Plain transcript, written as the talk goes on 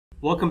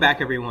Welcome back,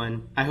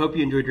 everyone. I hope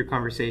you enjoyed your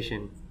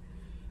conversation.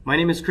 My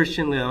name is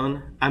Christian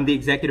Leon. I'm the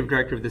Executive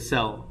Director of the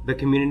CEL, the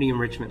Community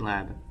Enrichment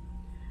Lab.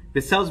 The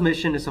CEL's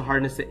mission is to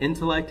harness the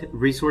intellect,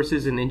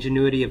 resources, and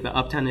ingenuity of the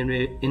Uptown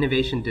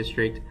Innovation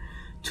District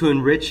to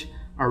enrich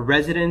our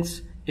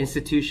residents,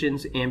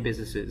 institutions, and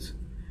businesses.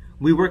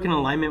 We work in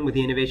alignment with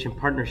the Innovation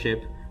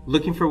Partnership,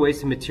 looking for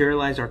ways to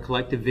materialize our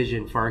collective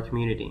vision for our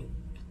community.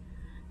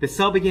 The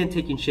CEL began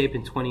taking shape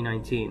in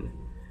 2019.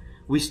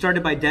 We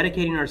started by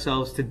dedicating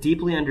ourselves to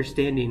deeply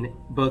understanding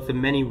both the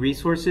many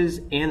resources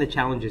and the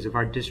challenges of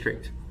our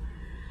district.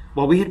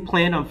 While we had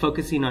planned on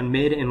focusing on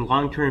mid and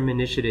long-term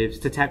initiatives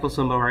to tackle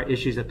some of our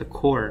issues at the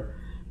core,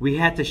 we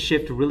had to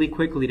shift really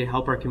quickly to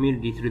help our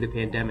community through the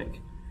pandemic.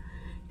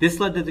 This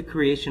led to the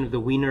creation of the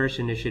We Nourish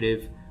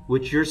initiative,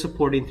 which you're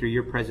supporting through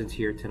your presence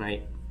here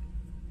tonight.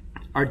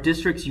 Our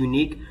district's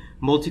unique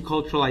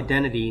multicultural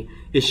identity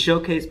is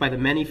showcased by the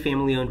many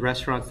family-owned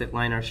restaurants that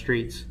line our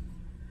streets.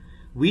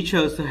 We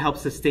chose to help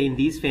sustain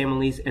these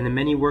families and the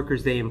many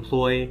workers they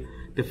employ,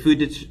 the food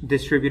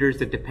distributors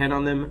that depend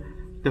on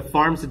them, the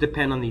farms that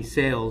depend on these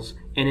sales,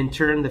 and in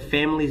turn the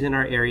families in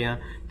our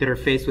area that are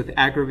faced with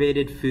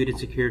aggravated food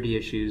insecurity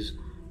issues,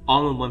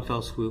 all in one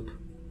fell swoop.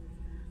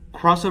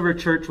 Crossover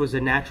Church was a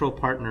natural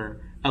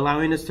partner,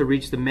 allowing us to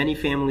reach the many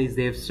families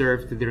they have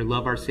served through their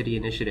Love Our City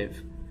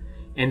initiative.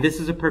 And this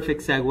is a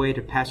perfect segue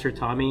to Pastor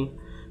Tommy,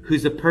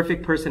 who's the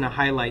perfect person to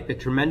highlight the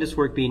tremendous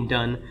work being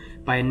done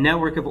by a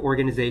network of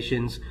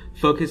organizations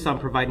focused on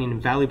providing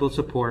invaluable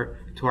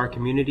support to our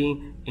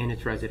community and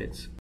its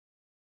residents.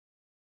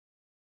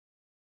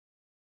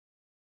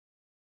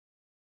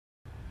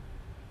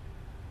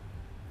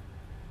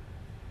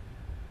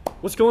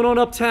 What's going on,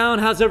 Uptown?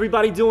 How's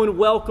everybody doing?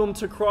 Welcome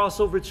to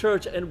Crossover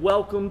Church and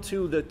welcome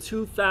to the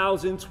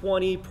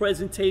 2020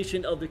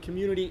 presentation of the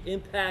Community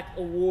Impact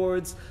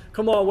Awards.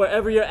 Come on,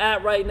 wherever you're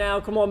at right now,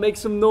 come on, make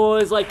some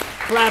noise, like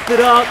clap it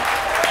up.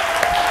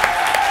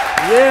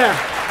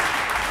 Yeah.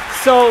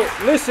 So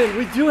listen,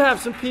 we do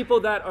have some people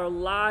that are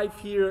live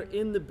here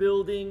in the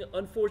building.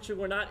 Unfortunately,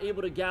 we're not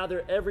able to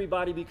gather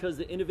everybody because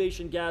the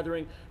Innovation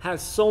Gathering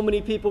has so many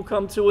people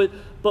come to it,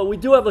 but we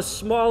do have a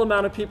small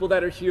amount of people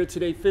that are here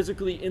today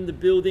physically in the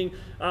building.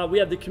 We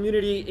have the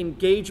Community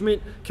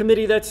Engagement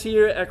Committee that's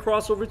here at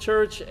Crossover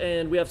Church,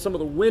 and we have some of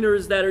the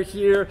winners that are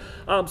here.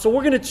 So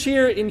we're gonna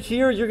cheer in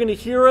here, you're gonna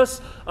hear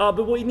us,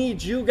 but we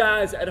need you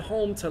guys at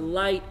home to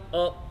light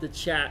up the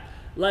chat.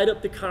 Light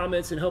up the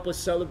comments and help us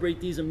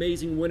celebrate these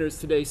amazing winners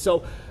today.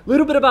 So a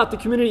little bit about the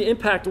Community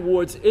Impact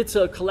Awards. It's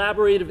a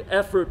collaborative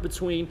effort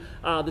between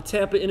the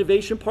Tampa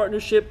Innovation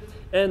Partnership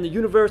and the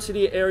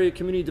University Area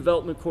Community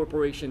Development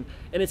Corporation.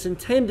 And it's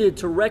intended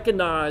to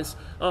recognize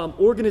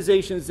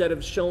organizations that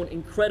have shown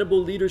incredible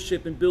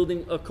leadership in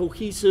building a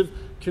cohesive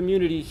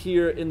community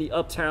here in the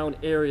Uptown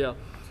area.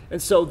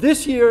 And so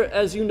this year,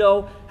 as you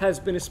know, has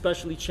been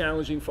especially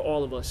challenging for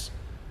all of us.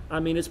 I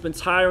mean, it's been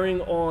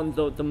tiring on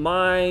the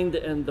mind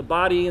and the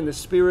body and the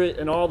spirit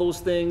and all those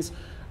things.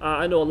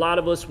 I know a lot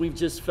of us, we've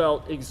just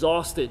felt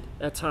exhausted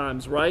at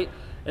times, right?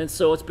 And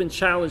so it's been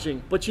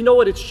challenging. But you know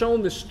what? It's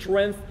shown the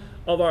strength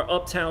of our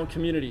Uptown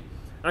community.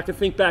 I can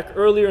think back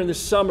earlier in the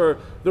summer,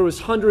 there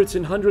was hundreds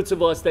and hundreds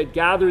of us that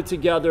gathered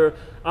together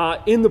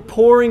in the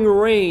pouring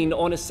rain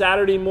on a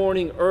Saturday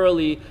morning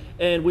early,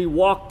 and we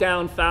walked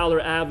down Fowler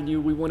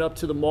Avenue. We went up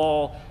to the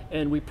mall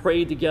and we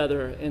prayed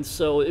together. And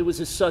so it was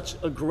just such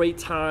a great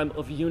time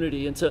of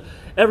unity. And so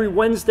every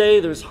Wednesday,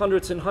 there's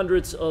hundreds and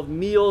hundreds of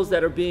meals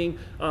that are being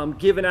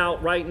given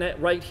out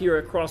right here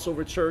at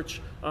Crossover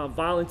Church.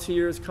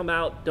 Volunteers come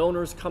out,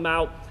 donors come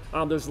out.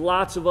 There's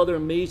lots of other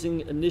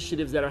amazing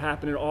initiatives that are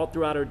happening all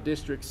throughout our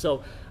district.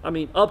 So, I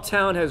mean,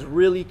 Uptown has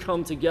really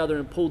come together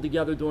and pulled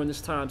together during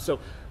this time. So,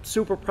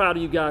 super proud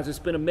of you guys. It's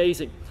been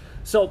amazing.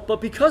 So, but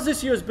because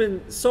this year has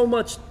been so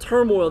much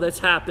turmoil that's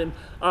happened,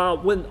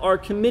 when our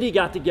committee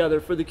got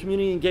together for the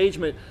community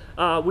engagement,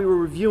 we were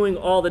reviewing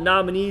all the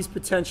nominees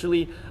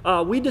potentially.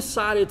 We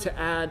decided to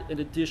add an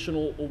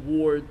additional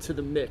award to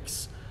the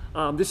mix.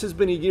 This has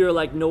been a year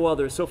like no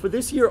other. So for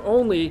this year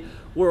only,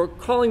 we're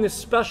calling this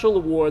special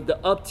award the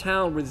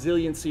Uptown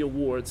Resiliency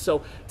Award.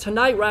 So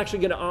tonight we're actually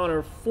going to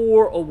honor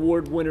 4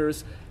 award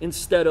winners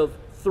instead of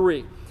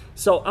 3.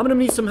 So I'm going to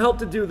need some help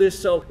to do this.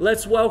 So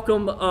let's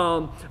welcome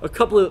a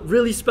couple of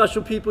really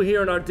special people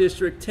here in our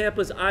district.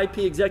 Tampa's IP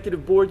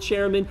Executive Board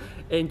Chairman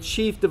and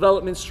Chief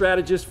Development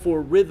Strategist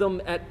for Rhythm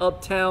at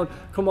Uptown.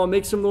 Come on,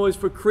 make some noise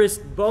for Chris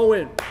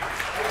Bowen.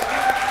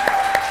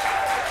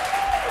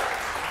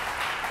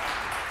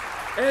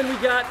 And we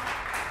got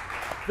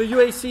the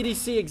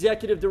UACDC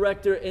Executive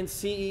Director and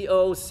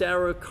CEO,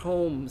 Sarah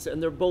Combs.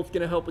 And they're both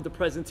going to help with the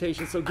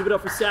presentation. So give it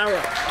up for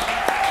Sarah.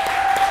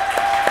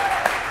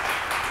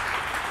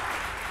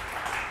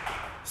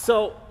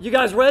 So, you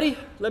guys ready?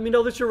 Let me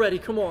know that you're ready.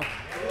 Come on.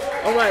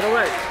 All right, all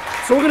right.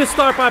 So we're going to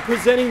start by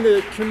presenting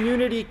the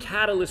Community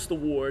Catalyst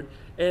Award.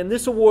 And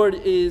this award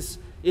is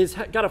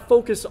got to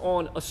focus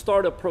on a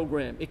startup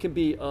program. It can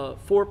be a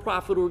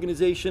for-profit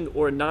organization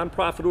or a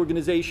nonprofit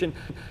organization.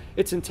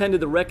 It's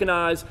intended to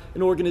recognize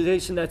an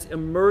organization that's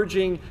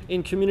emerging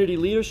in community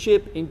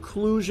leadership,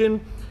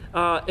 inclusion,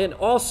 and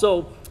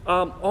also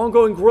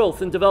ongoing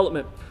growth and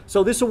development.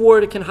 So this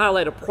award can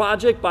highlight a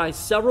project by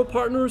several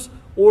partners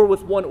or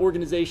with one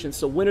organization.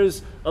 So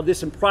winners of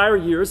this in prior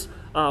years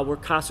were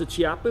Casa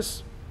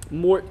Chiapas,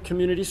 Mort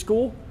Community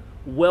School,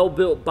 Well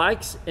Built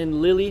Bikes,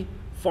 and Lilly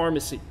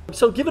Pharmacy.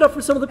 So give it up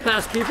for some of the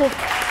past people.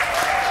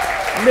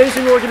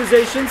 Amazing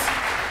organizations.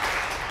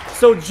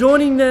 So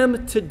joining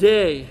them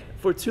today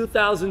for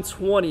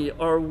 2020,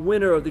 our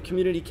winner of the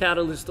Community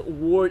Catalyst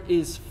Award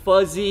is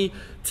Fuzzy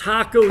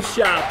Taco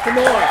Shop. Come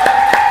on.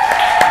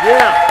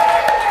 Yeah.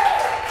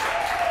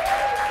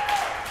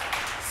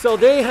 So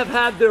they have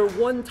had their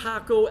one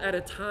taco at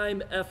a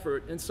time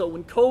effort. And so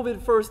when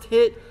COVID first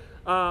hit,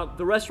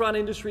 the restaurant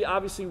industry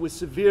obviously was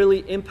severely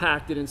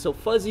impacted, and so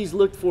Fuzzy's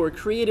looked for a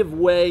creative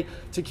way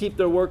to keep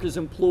their workers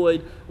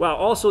employed while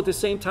also at the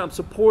same time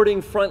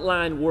supporting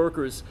frontline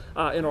workers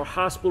in our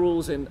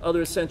hospitals and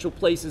other essential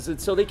places. And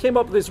so they came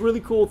up with this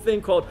really cool thing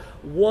called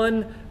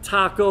One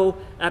Taco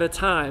at a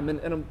Time,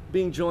 and I'm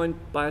being joined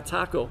by a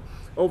taco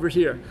over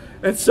here.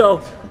 And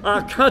so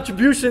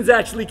contributions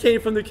actually came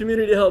from the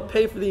community to help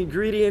pay for the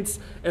ingredients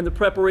and the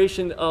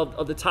preparation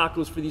of the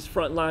tacos for these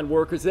frontline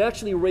workers. They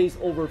actually raised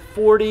over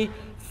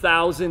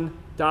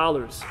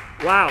 $40,000.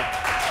 Wow.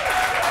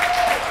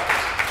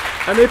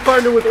 And they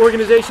partner with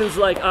organizations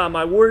like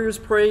My Warriors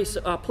Place,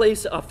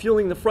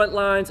 Fueling the Front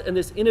Lines, and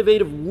this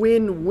innovative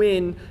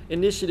win-win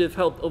initiative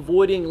helped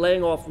avoiding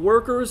laying off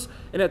workers,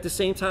 and at the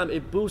same time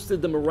it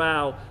boosted the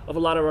morale of a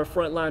lot of our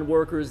frontline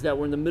workers that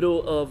were in the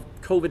middle of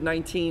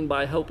COVID-19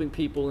 by helping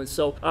people. And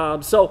so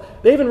so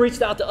they even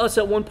reached out to us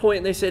at one point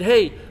and they said,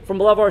 hey, from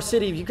Love Our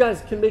City, you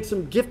guys can make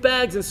some gift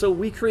bags. And so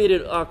we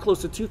created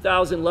close to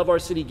 2,000 Love Our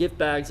City gift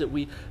bags that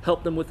we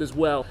helped them with as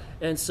well.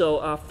 And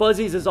so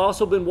Fuzzy's has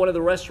also been one of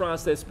the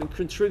restaurants that's been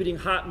contributing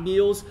hot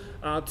meals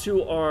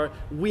to our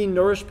We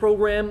Nourish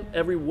program.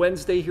 Every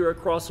Wednesday here at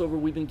Crossover,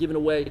 we've been giving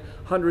away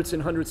hundreds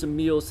and hundreds of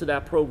meals to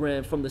that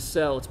program from the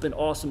cell. It's been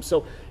awesome.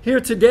 So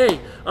here today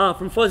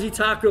from Fuzzy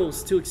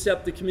Tacos to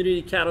accept the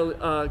Community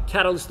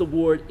Catalyst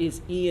Award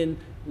is Ian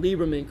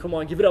Lieberman. Come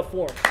on, give it up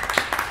for him.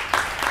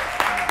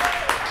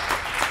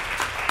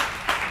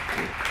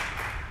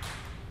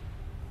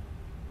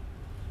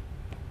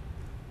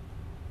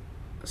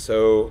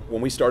 So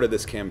when we started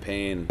this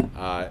campaign,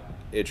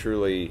 it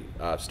truly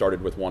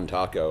started with one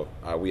taco.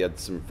 We had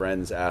some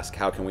friends ask,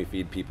 how can we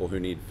feed people who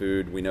need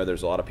food? We know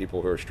there's a lot of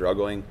people who are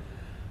struggling,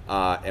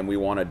 and we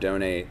want to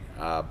donate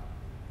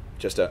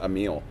just a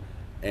meal.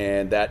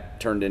 And that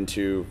turned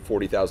into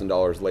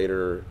 $40,000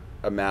 later,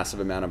 a massive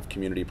amount of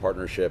community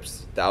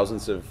partnerships,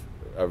 thousands of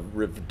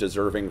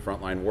deserving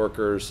frontline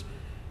workers,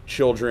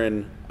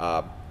 children,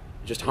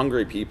 just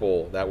hungry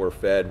people that were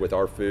fed with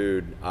our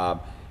food.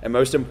 And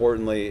most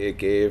importantly, it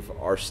gave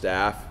our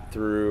staff,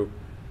 through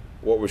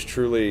what was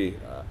truly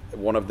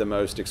one of the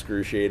most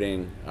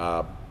excruciating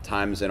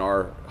times in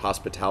our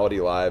hospitality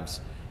lives,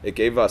 it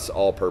gave us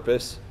all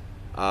purpose,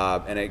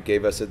 and it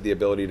gave us the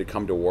ability to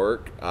come to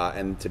work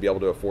and to be able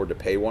to afford to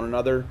pay one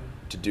another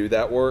to do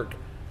that work.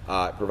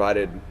 It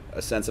provided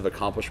a sense of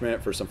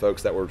accomplishment for some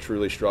folks that were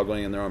truly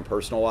struggling in their own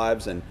personal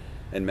lives and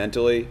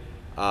mentally,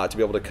 to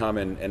be able to come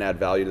and add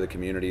value to the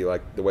community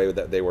like the way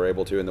that they were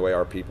able to and the way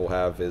our people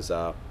have is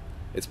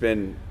it's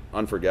been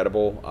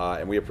unforgettable,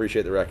 and we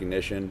appreciate the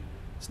recognition.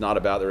 It's not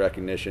about the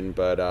recognition,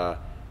 but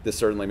this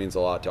certainly means a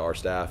lot to our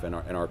staff and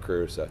our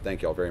crew, so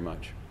thank you all very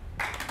much.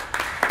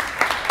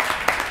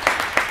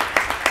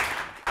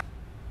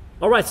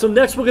 All right, so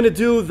next we're gonna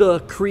do the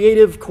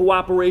Creative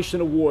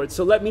Cooperation Award.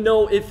 So let me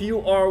know if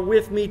you are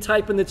with me,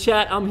 type in the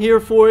chat, I'm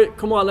here for it.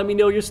 Come on, let me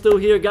know you're still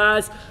here,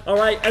 guys. All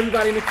right,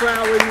 everybody in the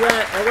crowd, where you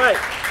at? All right.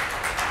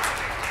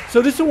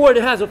 So this award,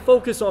 it has a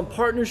focus on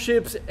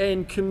partnerships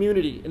and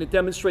community, and it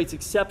demonstrates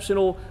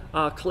exceptional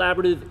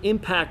collaborative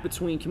impact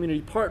between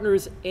community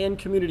partners and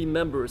community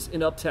members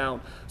in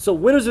Uptown. So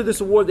winners of this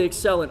award, they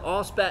excel in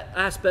all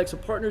aspects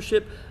of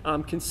partnership,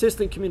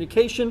 consistent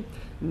communication,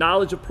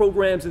 knowledge of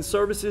programs and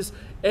services,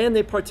 and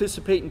they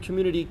participate in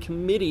community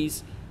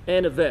committees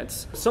and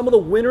events. Some of the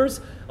winners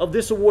of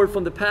this award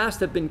from the past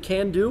have been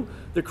Can Do,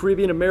 the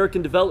Caribbean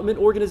American Development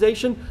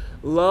Organization,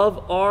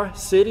 Love Our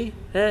City,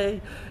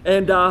 hey,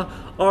 and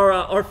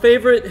our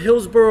favorite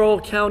Hillsborough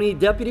County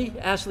Deputy,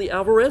 Ashley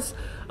Alvarez,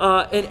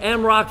 and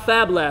Amrock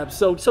Fab Lab.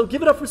 So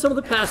give it up for some of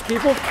the past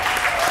people.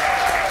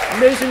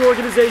 Amazing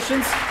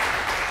organizations.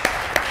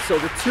 So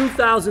the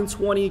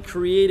 2020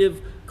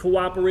 Creative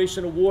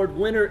Cooperation Award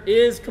winner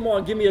is, come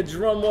on, give me a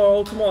drum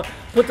roll, come on,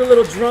 put the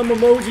little drum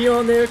emoji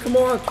on there, come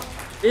on,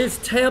 is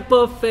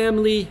Tampa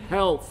Family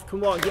Health.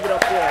 Come on, give it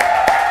up for it.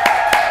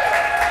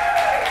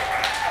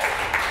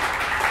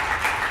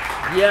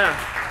 Yeah.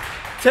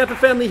 Tampa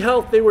Family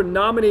Health, they were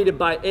nominated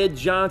by Ed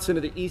Johnson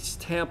of the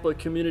East Tampa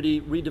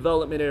Community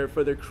Redevelopment Area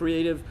for their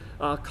creative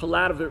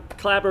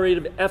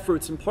collaborative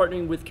efforts in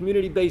partnering with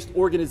community-based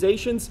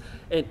organizations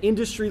and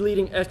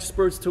industry-leading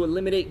experts to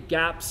eliminate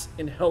gaps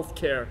in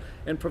healthcare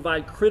and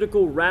provide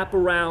critical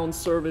wraparound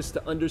service to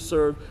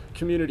underserved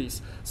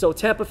communities. So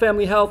Tampa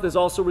Family Health has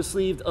also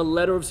received a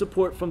letter of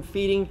support from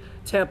Feeding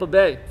Tampa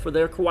Bay for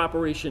their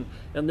cooperation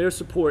and their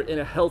support in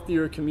a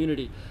healthier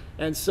community.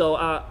 And so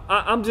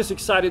I'm just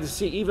excited to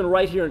see, even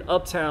right here in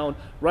Uptown,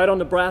 right on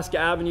Nebraska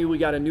Avenue, we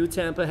got a new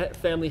Tampa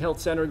Family Health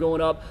Center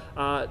going up.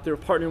 They're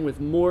partnering with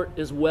Mort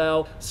as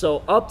well.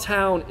 So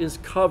Uptown is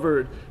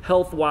covered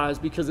health-wise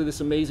because of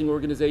this amazing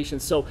organization.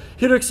 So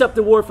here to accept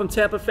the award from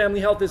Tampa Family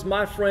Health is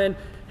my friend,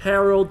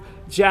 Harold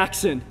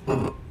Jackson.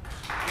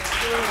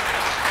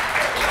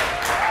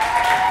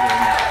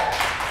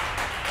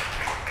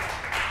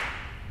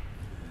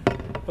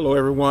 Hello,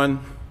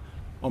 everyone.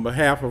 On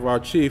behalf of our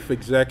Chief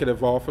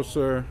Executive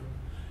Officer,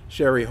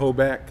 Sherry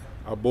Hoback,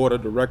 our Board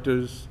of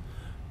Directors,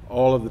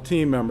 all of the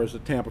team members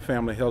at Tampa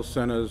Family Health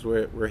Centers,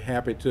 we're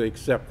happy to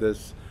accept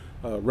this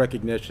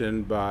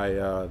recognition by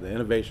the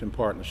Innovation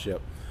Partnership.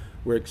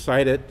 We're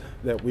excited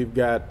that we've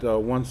got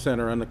one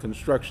center under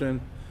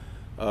construction.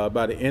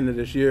 By the end of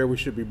this year, we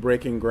should be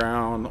breaking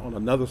ground on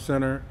another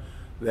center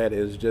that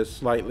is just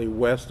slightly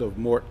west of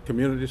Mort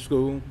Community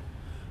School.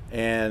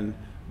 And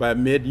by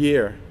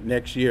mid-year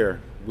next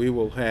year, we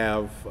will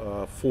have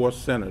 4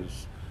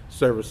 centers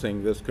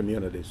servicing this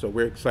community. So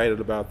we're excited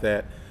about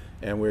that,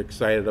 and we're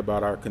excited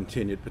about our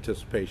continued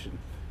participation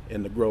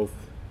in the growth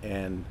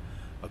and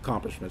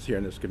accomplishments here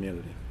in this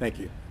community. Thank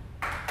you.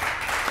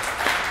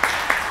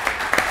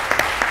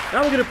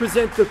 Now we're going to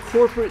present the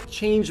Corporate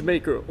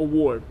Changemaker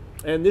Award.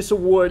 And this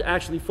award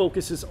actually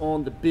focuses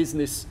on the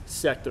business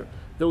sector,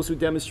 those who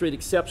demonstrate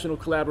exceptional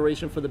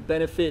collaboration for the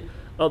benefit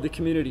of the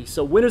community.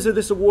 So winners of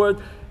this award,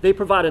 they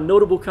provide a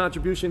notable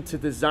contribution to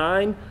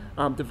design,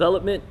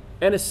 development,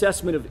 and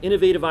assessment of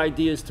innovative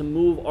ideas to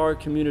move our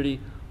community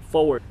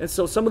forward. And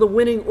so some of the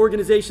winning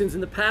organizations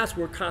in the past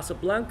were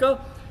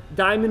Casablanca,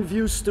 Diamond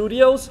View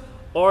Studios,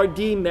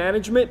 RD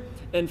Management,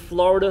 and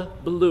Florida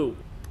Blue.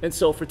 And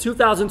so for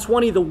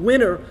 2020, the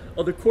winner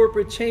of the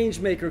Corporate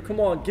Changemaker, come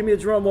on, give me a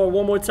drum roll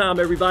one more time,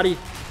 everybody.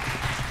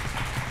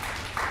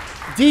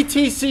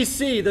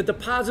 DTCC, the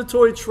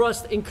Depository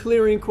Trust and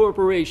Clearing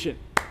Corporation.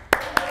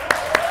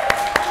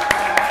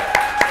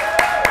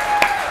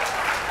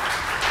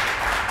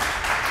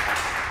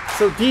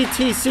 So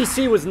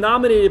DTCC was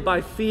nominated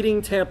by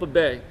Feeding Tampa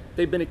Bay.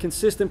 They've been a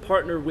consistent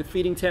partner with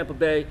Feeding Tampa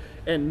Bay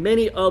and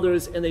many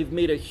others, and they've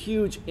made a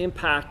huge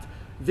impact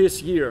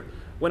this year.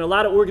 When a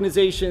lot of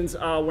organizations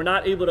were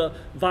not able to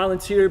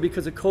volunteer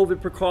because of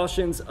COVID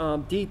precautions,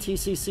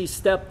 DTCC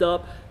stepped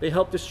up. They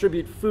helped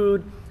distribute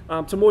food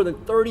to more than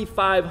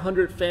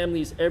 3,500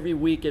 families every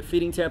week at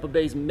Feeding Tampa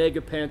Bay's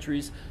mega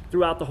pantries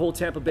throughout the whole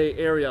Tampa Bay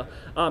area.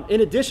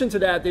 In addition to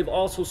that, they've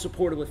also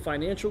supported with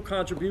financial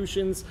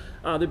contributions.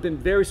 They've been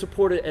very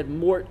supportive at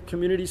Mort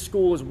Community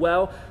School as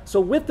well.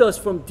 So with us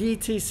from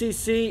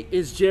DTCC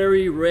is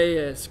Jerry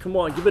Reyes. Come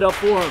on, give it up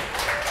for him.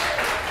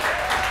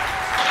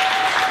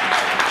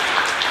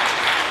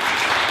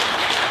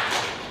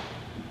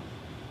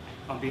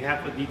 On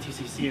behalf of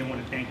DTCC, I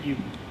want to thank you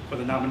for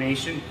the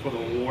nomination, for the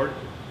award.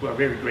 We are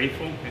very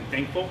grateful and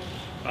thankful.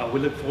 We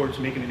look forward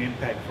to making an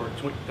impact for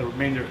the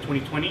remainder of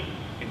 2020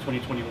 and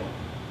 2021.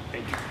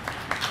 Thank you.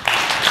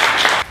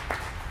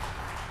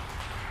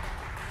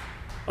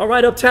 All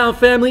right, Uptown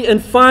family,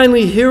 and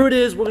finally, here it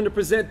is. We're going to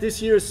present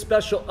this year's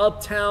special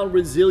Uptown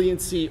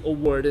Resiliency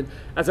Award. And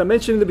as I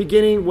mentioned in the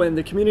beginning, when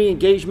the Community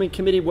Engagement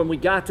Committee, when we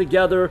got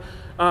together,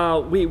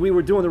 we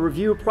were doing the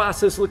review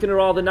process, looking at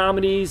all the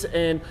nominees,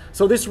 and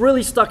so this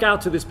really stuck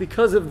out to this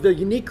because of the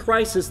unique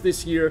crisis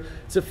this year.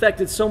 It's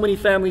affected so many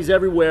families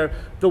everywhere.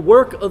 The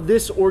work of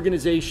this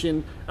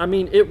organization, I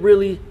mean, it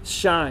really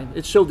shined.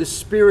 It showed the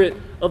spirit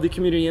of the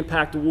Community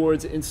Impact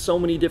Awards in so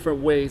many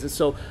different ways. And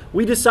so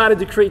we decided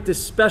to create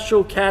this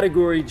special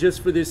category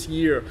just for this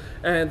year.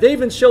 And they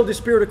even showed the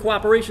spirit of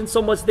cooperation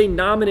so much they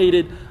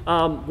nominated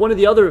one of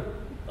the other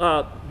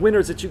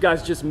winners that you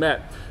guys just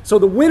met. So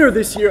the winner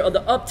this year of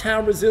the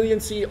Uptown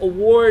Resiliency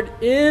Award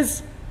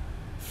is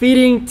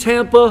Feeding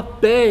Tampa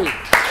Bay.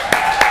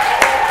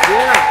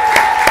 Yeah.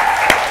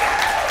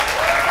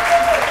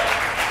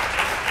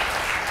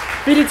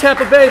 Feeding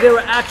Tampa Bay, they were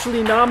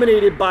actually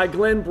nominated by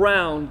Glenn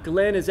Brown.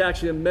 Glenn is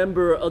actually a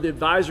member of the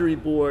advisory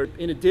board.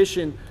 In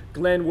addition,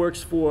 Glenn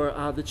works for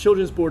the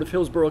Children's Board of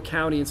Hillsborough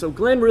County. And so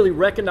Glenn really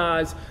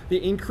recognized the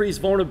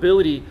increased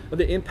vulnerability of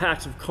the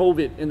impacts of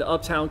COVID in the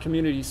Uptown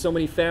community. So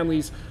many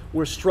families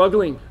were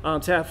struggling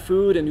to have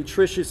food and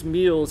nutritious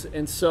meals.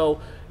 And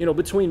so, you know,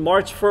 between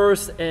March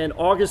 1st and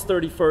August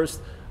 31st,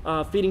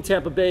 Feeding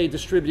Tampa Bay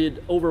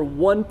distributed over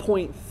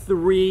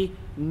 1.3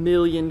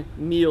 million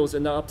meals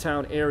in the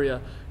Uptown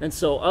area. And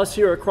so us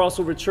here at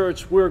Crossover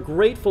Church, we're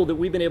grateful that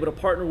we've been able to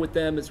partner with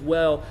them as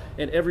well.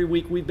 And every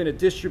week we've been a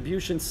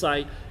distribution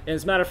site. And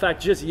as a matter of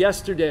fact, just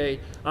yesterday,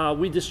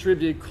 we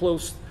distributed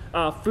close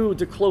food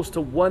to close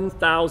to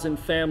 1,000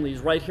 families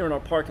right here in our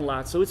parking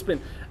lot. So it's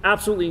been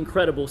absolutely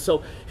incredible.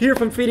 So here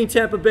from Feeding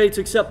Tampa Bay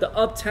to accept the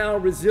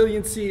Uptown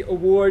Resiliency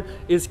Award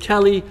is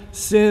Kelly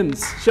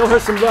Sims. Show her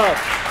some love.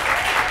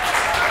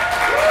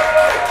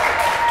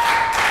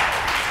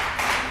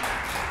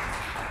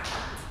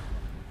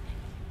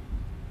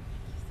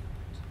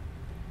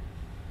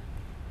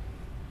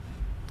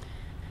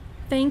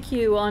 Thank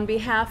you on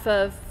behalf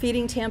of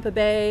Feeding Tampa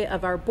Bay,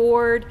 of our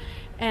board,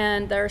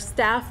 and our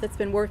staff that's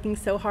been working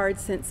so hard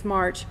since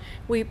March.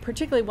 We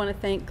particularly want to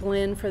thank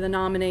Glenn for the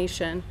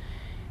nomination.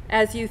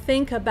 As you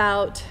think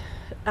about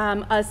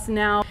us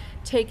now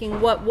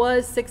taking what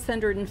was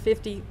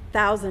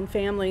 650,000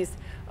 families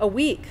a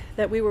week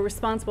that we were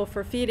responsible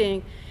for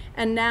feeding,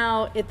 and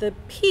now at the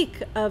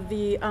peak of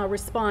the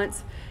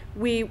response,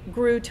 we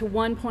grew to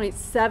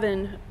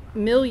 1.7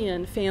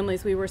 million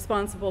families we were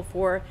responsible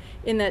for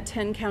in that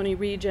 10-county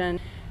region.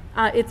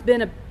 It's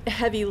been a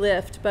heavy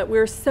lift, but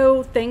we're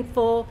so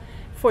thankful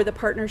for the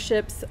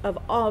partnerships of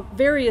all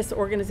various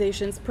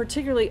organizations,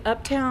 particularly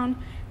Uptown,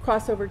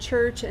 Crossover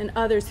Church, and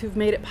others who've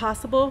made it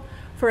possible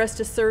for us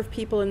to serve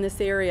people in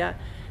this area.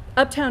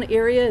 Uptown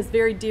area is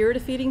very dear to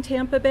Feeding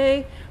Tampa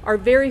Bay. Our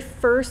very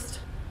first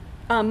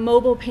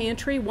mobile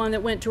pantry, one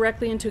that went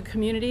directly into a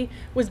community,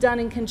 was done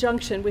in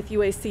conjunction with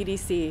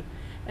UACDC.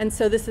 And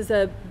so this is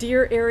a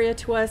dear area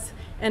to us.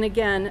 And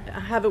again,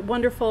 have a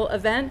wonderful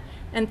event,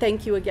 and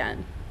thank you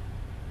again.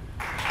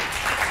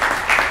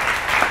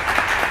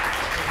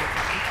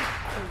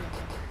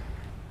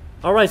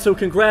 All right, so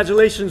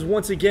congratulations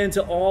once again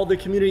to all the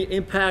Community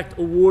Impact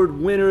Award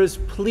winners.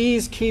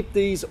 Please keep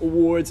these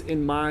awards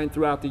in mind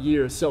throughout the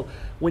year. So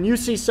when you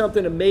see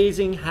something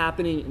amazing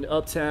happening in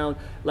Uptown,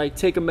 like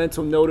take a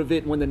mental note of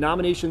it. When the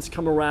nominations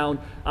come around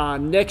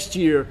next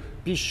year,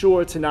 be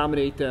sure to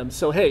nominate them.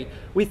 So hey,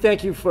 we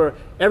thank you for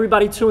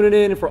everybody tuning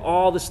in and for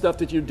all the stuff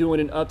that you're doing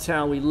in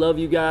Uptown. We love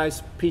you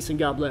guys. Peace and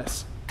God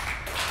bless.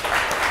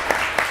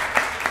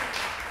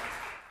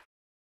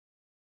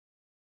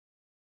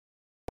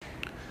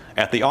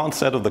 At the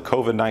onset of the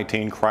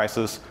COVID-19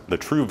 crisis, the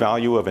true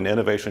value of an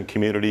innovation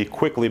community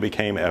quickly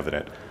became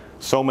evident.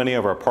 So many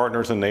of our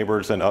partners and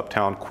neighbors in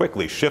Uptown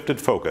quickly shifted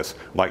focus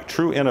like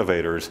true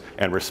innovators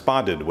and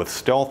responded with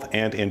stealth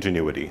and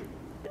ingenuity.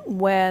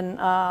 When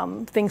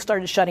things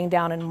started shutting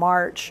down in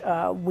March,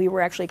 we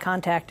were actually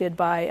contacted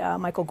by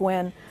Michael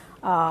Gwynn,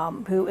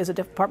 who is a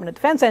Department of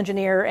Defense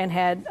engineer and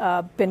had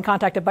been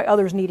contacted by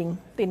others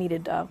they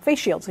needed face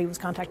shields. He was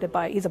contacted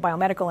by, he's a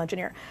biomedical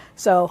engineer.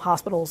 So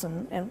hospitals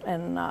and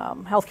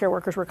healthcare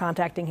workers were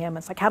contacting him.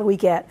 It's like, how do we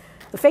get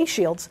the face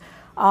shields?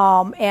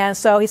 And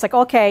so he's like,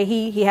 okay,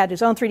 he had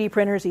his own 3D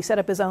printers. He set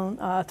up his own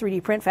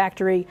 3D print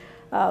factory,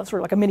 sort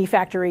of like a mini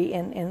factory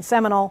in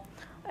Seminole,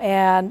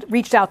 and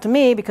reached out to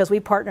me because we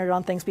partnered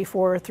on things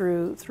before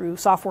through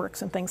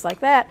SoftWorks and things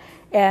like that,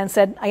 and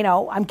said, you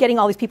know, I'm getting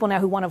all these people now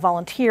who want to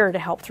volunteer to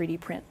help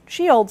 3D print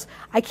shields.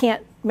 I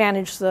can't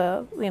manage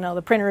the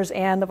printers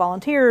and the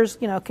volunteers.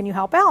 You know, can you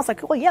help out? It's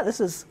like, well, yeah,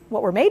 this is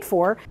what we're made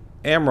for.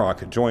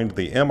 AMROC joined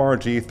the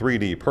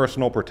MRG-3D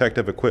Personal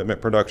Protective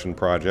Equipment Production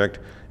Project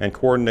and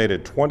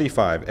coordinated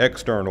 25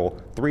 external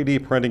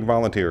 3D printing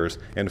volunteers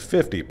and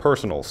 50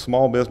 personal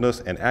small business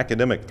and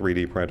academic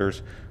 3D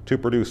printers to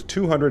produce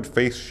 200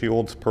 face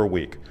shields per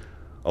week.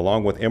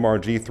 Along with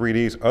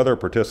MRG-3D's other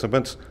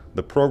participants,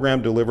 the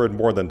program delivered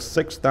more than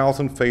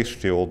 6,000 face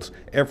shields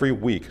every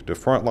week to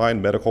frontline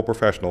medical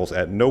professionals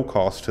at no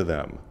cost to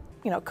them.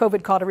 You know,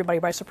 COVID caught everybody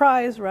by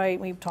surprise, right?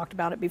 We've talked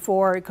about it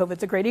before.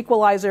 COVID's a great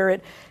equalizer.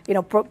 It, you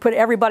know, put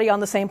everybody on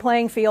the same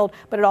playing field,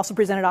 but it also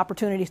presented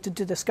opportunities to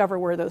discover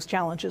where those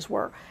challenges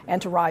were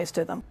and to rise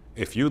to them.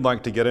 If you'd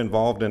like to get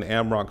involved in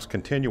AMROC's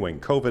continuing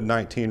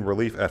COVID-19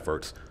 relief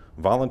efforts,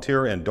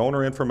 volunteer and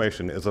donor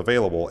information is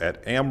available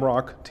at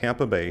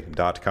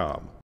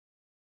amroctampabay.com.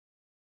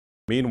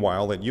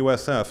 Meanwhile, at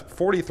USF,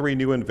 43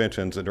 new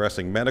inventions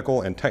addressing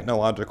medical and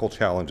technological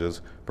challenges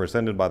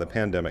presented by the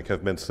pandemic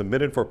have been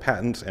submitted for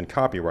patents and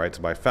copyrights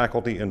by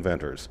faculty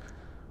inventors.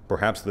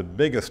 Perhaps the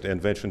biggest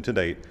invention to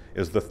date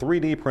is the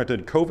 3D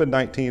printed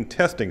COVID-19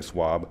 testing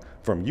swab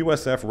from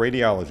USF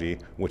Radiology,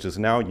 which is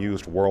now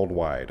used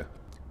worldwide.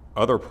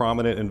 Other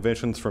prominent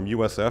inventions from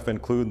USF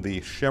include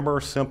the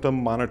Shimmer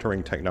symptom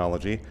monitoring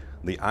technology,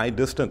 the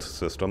iDistance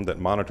system that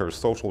monitors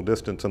social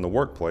distance in the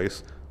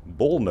workplace,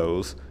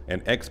 Bullnose,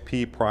 an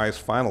XP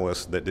Prize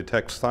finalist that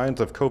detects signs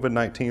of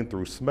COVID-19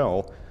 through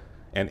smell,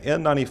 an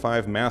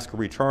N95 mask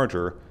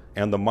recharger,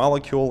 and the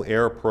Molecule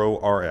Air Pro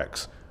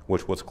RX,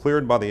 which was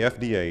cleared by the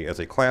FDA as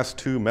a Class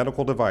II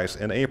medical device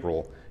in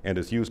April and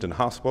is used in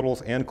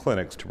hospitals and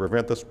clinics to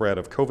prevent the spread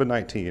of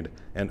COVID-19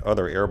 and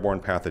other airborne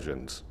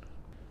pathogens.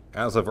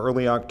 As of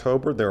early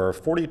October, there are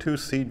 42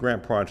 seed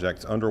grant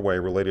projects underway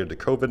related to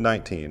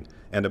COVID-19,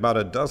 and about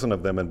a dozen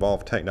of them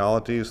involve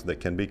technologies that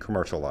can be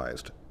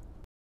commercialized.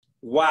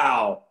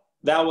 Wow,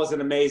 that was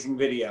an amazing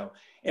video.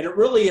 And it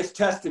really is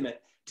testament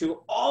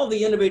to all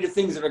the innovative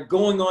things that are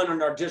going on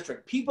in our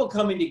district. People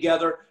coming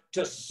together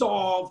to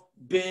solve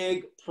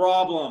big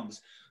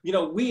problems. You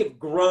know, we have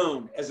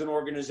grown as an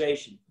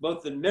organization,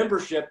 both in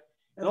membership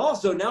And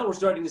also now we're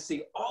starting to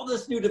see all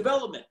this new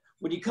development.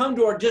 When you come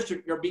to our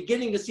district, you're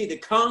beginning to see the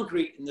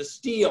concrete and the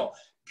steel,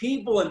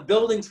 people and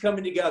buildings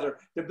coming together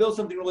to build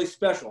something really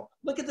special.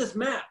 Look at this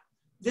map.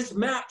 This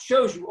map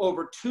shows you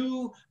over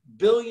 $2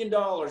 billion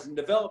in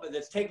development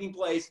that's taking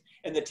place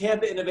in the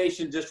Tampa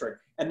Innovation District.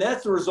 And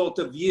that's the result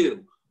of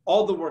you.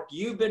 All the work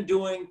you've been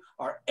doing,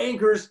 our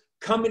anchors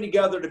coming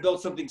together to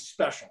build something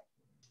special.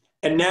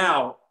 And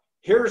now,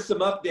 here are some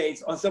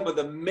updates on some of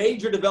the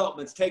major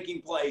developments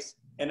taking place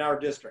in our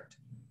district.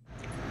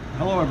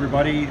 Hello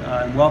everybody,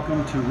 and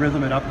welcome to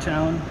Rhythm at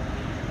Uptown,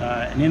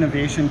 an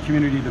innovation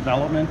community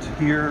development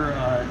here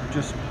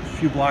just a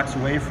few blocks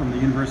away from the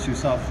University of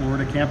South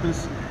Florida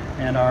campus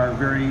and our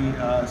very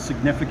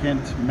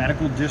significant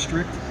medical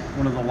district,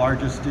 one of the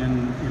largest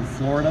in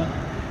Florida.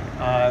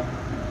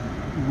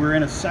 We're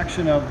in a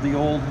section of the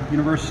old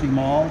University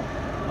Mall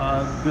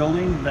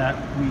building that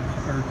we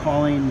are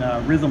calling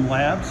Rhythm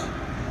Labs,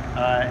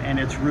 and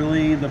it's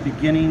really the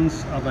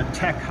beginnings of a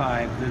tech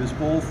hive that is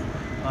both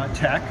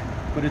tech,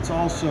 but it's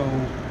also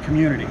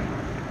community,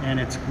 and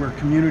it's where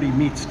community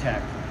meets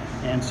tech.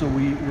 And so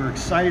we're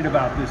excited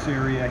about this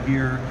area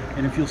here,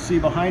 and if you'll see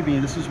behind me,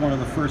 this is one of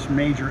the first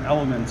major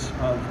elements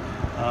of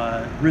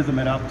Rhythm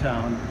at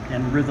Uptown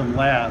and Rhythm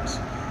Labs,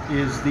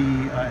 is the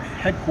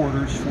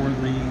headquarters for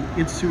the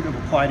Institute of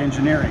Applied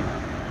Engineering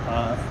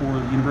for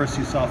the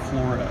University of South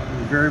Florida.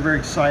 We're very, very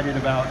excited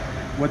about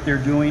what they're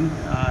doing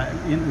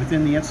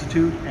within the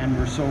Institute, and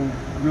we're so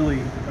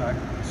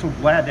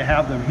glad to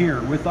have them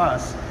here with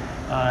us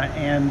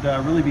and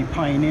really be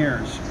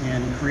pioneers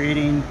in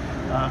creating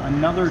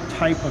another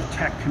type of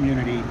tech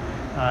community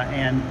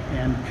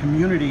and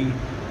community,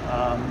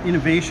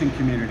 innovation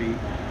community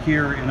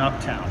here in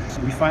Uptown.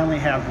 So we finally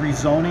have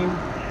rezoning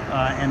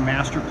and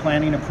master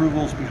planning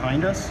approvals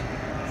behind us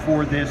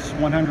for this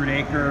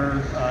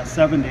 100-acre,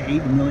 7 to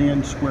 8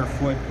 million square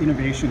foot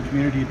innovation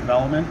community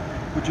development,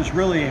 which is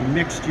really a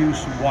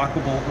mixed-use,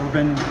 walkable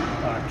urban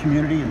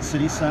community and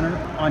city center.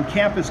 On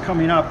campus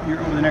coming up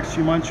over the next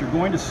few months, you're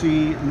going to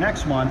see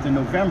next month in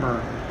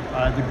November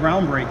the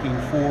groundbreaking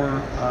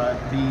for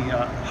the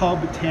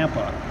Hub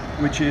Tampa,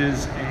 which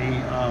is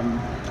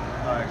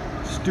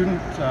a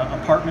student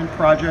apartment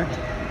project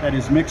that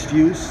is mixed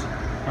use.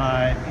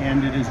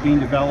 And it is being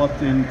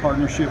developed in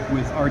partnership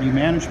with RD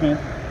Management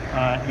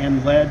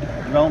and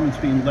development's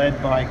being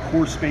led by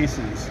Core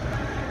Spaces.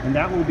 And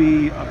that will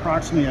be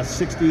approximately a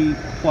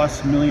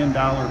 $60+ million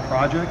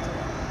project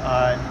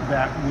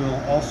that will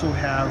also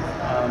have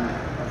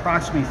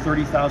approximately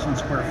 30,000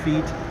 square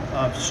feet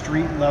of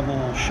street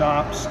level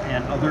shops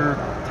and other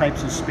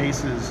types of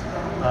spaces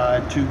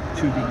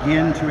to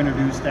begin to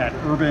introduce that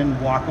urban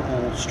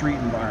walkable street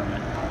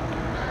environment.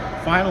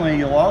 Finally,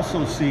 you'll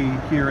also see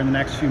here in the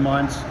next few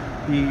months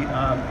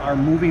are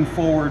moving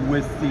forward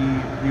with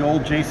the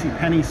old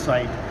JCPenney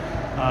site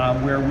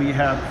where we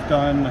have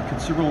done a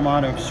considerable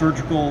amount of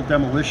surgical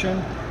demolition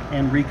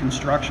and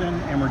reconstruction,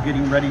 and we're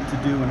getting ready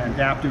to do an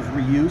adaptive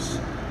reuse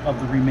of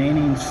the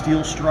remaining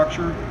steel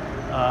structure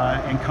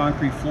and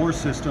concrete floor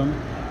system,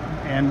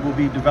 and we'll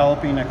be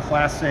developing a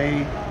Class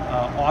A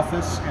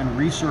office and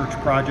research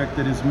project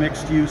that is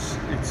mixed use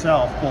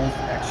itself, both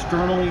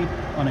externally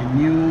on a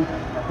new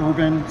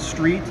urban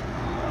street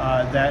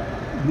that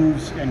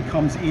moves and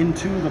comes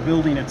into the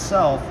building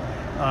itself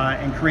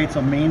and creates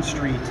a main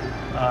street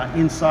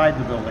inside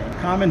the building.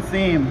 Common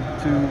theme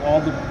to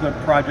all the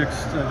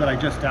projects that I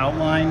just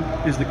outlined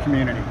is the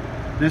community.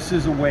 This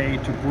is a way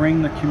to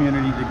bring the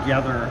community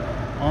together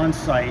on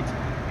site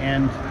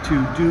and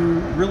to do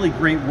really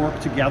great work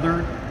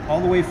together, all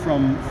the way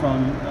from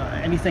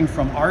anything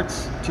from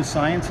arts to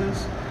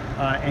sciences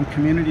and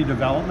community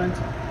development,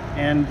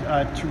 and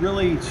to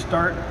really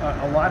start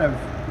a lot of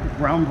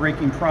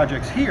groundbreaking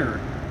projects here,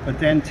 but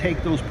then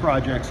take those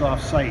projects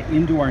off-site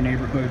into our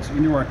neighborhoods,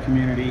 into our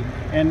community,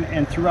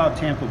 and throughout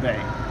Tampa Bay.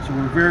 So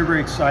we're very,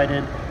 very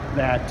excited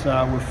that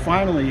we're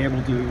finally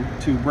able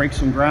to break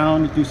some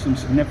ground, do some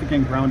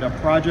significant ground-up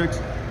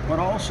projects, but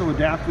also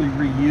adaptively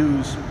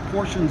reuse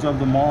portions of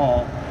the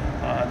mall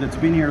that's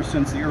been here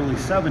since the early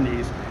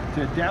 70s,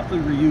 to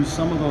adaptively reuse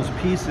some of those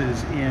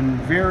pieces in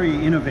very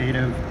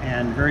innovative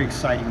and very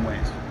exciting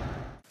ways.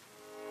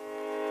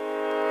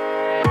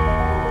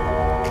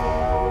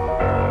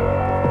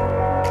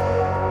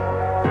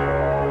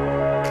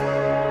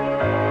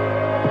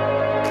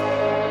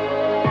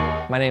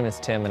 My name is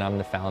Tim, and I'm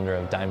the founder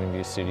of Diamond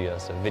View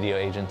Studios, a video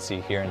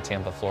agency here in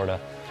Tampa, Florida.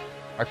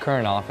 Our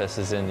current office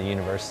is in the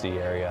university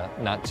area,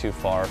 not too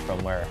far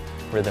from where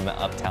Rhythm at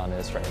Uptown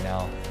is right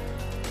now.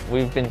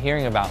 We've been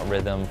hearing about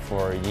Rhythm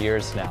for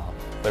years now,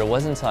 but it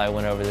wasn't until I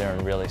went over there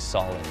and really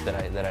saw it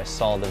that I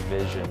saw the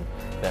vision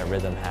that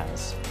Rhythm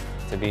has,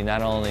 to be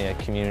not only a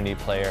community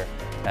player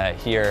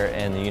here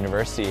in the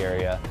university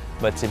area,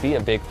 but to be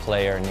a big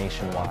player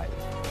nationwide.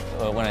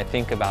 When I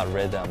think about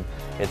Rhythm,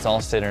 it's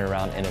all centered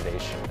around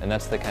innovation, and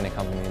that's the kind of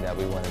company that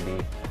we want to be.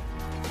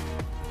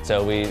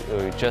 So we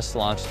just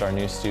launched our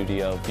new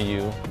studio,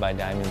 View by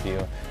Diamond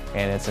View,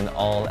 and it's an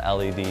all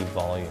LED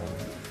volume.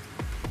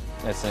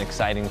 It's an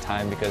exciting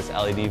time because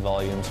LED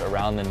volumes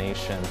around the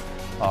nation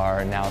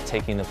are now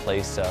taking the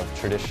place of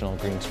traditional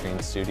green screen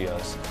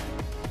studios.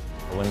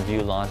 When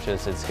View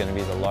launches, it's going to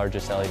be the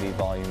largest LED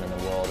volume in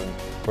the world, and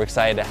we're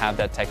excited to have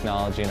that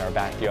technology in our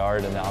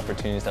backyard and the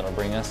opportunities that'll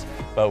bring us,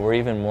 but we're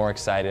even more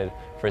excited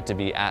for it to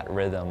be at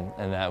Rhythm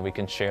and that we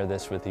can share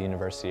this with the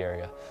university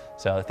area.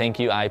 So thank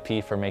you,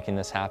 IP, for making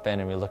this happen,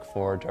 and we look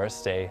forward to our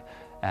stay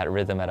at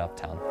Rhythm at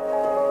Uptown.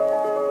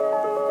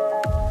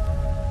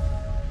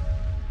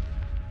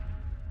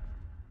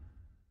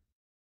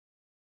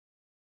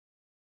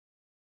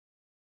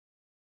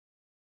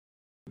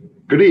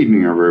 Good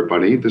evening,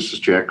 everybody. This is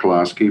Jack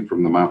Kolosky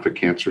from the Moffitt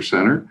Cancer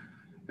Center,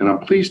 and I'm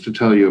pleased to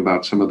tell you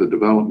about some of the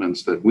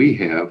developments that we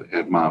have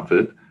at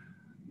Moffitt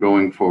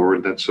going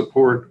forward that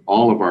support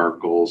all of our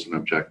goals and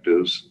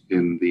objectives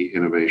in the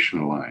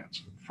Innovation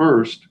Alliance.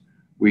 First,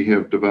 we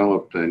have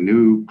developed a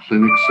new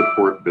clinic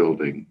support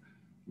building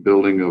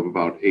of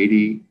about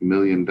 $80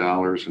 million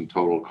in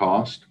total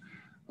cost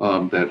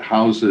that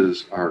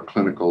houses our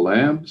clinical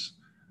labs,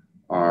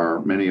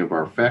 many of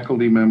our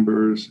faculty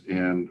members,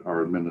 and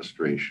our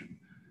administration.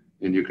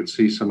 And you can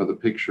see some of the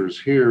pictures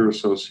here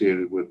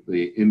associated with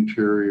the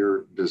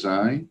interior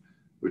design,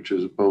 which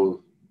is both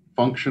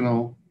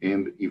functional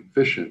and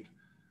efficient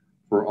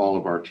for all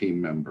of our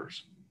team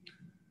members.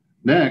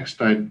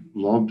 Next, I'd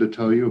love to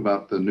tell you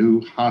about the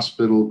new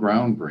hospital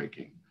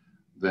groundbreaking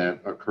that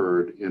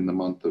occurred in the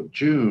month of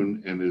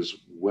June and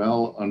is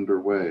well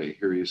underway.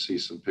 Here you see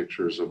some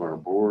pictures of our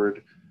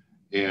board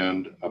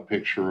and a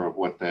picture of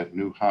what that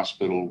new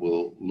hospital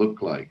will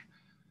look like.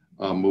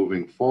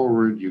 Moving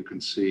forward, you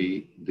can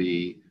see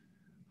the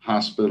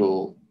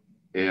hospital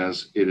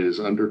as it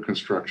is under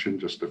construction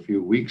just a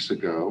few weeks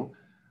ago.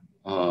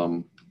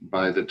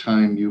 By the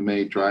time you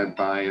may drive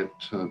by it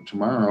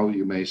tomorrow,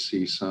 you may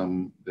see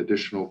some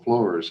additional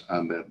floors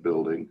on that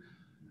building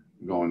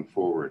going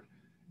forward.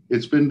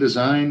 It's been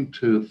designed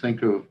to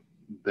think of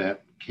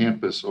that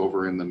campus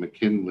over in the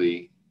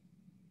McKinley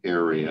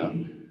area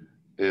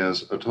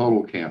as a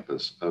total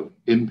campus of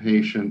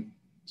inpatient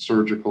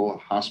surgical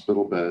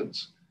hospital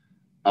beds,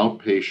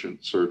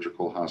 outpatient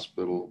surgical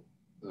hospital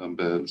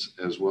beds,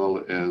 as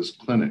well as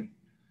clinic.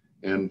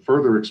 And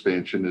further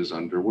expansion is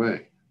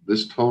underway.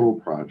 This total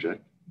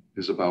project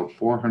is about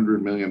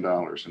 $400 million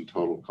in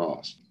total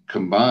cost.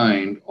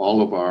 Combined,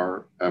 all of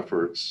our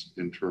efforts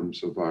in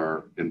terms of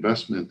our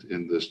investment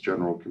in this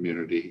general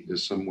community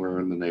is somewhere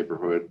in the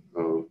neighborhood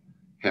of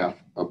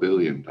 $500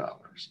 million.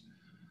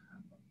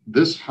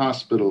 This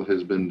hospital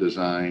has been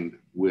designed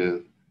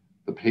with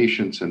the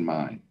patients in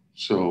mind.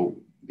 So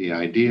the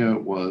idea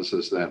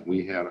is that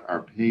we had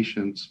our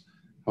patients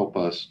help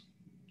us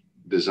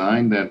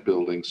design that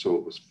building so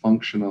it was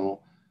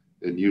functional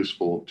and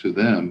useful to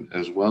them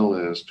as well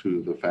as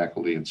to the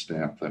faculty and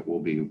staff that will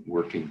be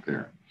working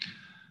there.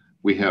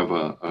 We have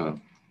a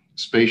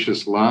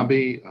spacious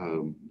lobby,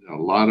 a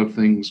lot of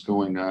things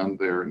going on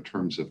there in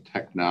terms of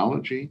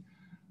technology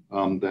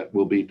that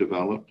will be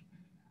developed,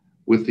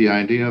 with the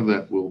idea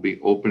that we'll be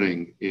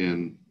opening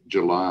in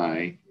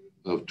July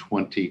of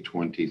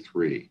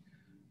 2023.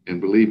 And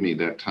believe me,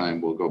 that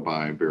time will go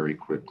by very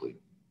quickly.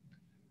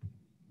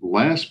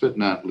 Last but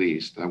not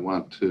least, I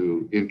want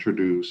to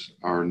introduce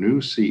our new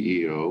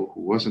CEO,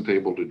 who wasn't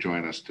able to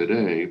join us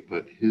today,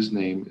 but his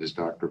name is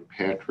Dr.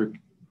 Patrick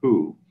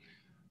Hu,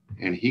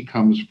 and he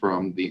comes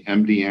from the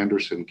MD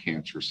Anderson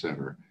Cancer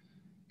Center.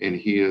 And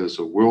he is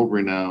a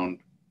world-renowned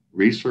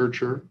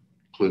researcher,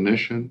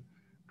 clinician,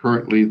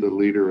 currently the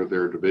leader of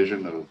their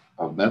division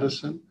of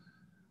medicine,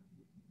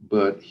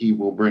 but he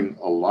will bring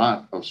a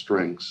lot of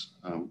strengths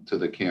to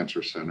the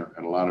Cancer Center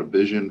and a lot of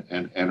vision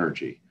and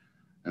energy.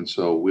 And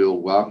so we'll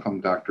welcome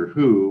Dr.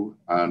 Hu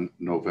on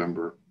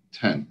November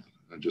 10th,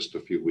 just a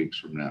few weeks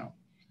from now.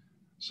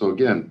 So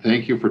again,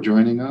 thank you for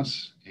joining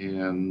us,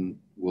 and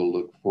we'll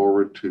look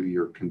forward to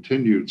your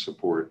continued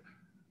support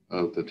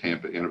of the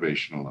Tampa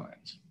Innovation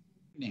Alliance.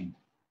 Good evening.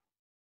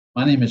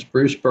 My name is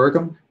Bruce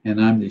Burgum, and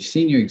I'm the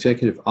Senior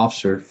Executive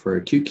Officer for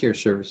Acute Care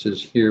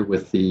Services here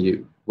with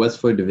the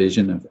Westwood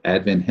Division of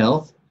Advent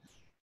Health.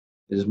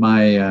 It is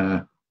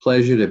my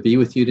pleasure to be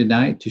with you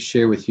tonight to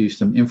share with you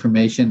some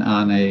information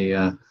on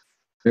a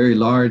very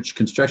large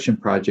construction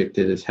project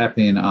that is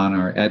happening on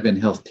our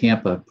Advent Health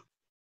Tampa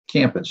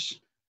campus.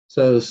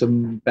 So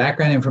some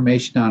background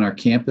information on our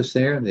campus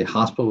there. The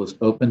hospital was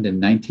opened in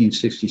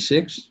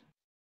 1966.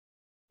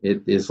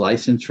 It is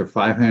licensed for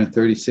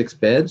 536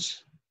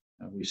 beds.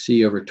 We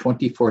see over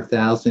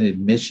 24,000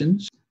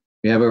 admissions.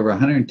 We have over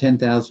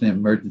 110,000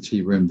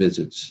 emergency room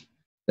visits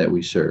that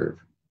we serve.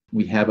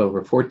 We have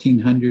over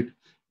 1,400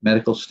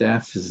 medical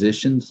staff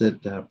physicians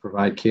that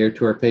provide care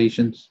to our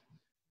patients.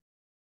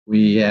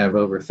 We have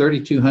over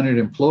 3,200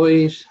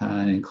 employees,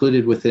 and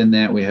included within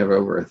that, we have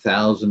over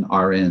 1,000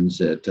 RNs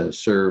that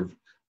serve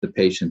the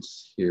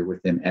patients here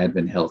within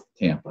Advent Health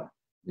Tampa.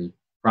 The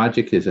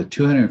project is a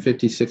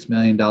 $256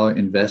 million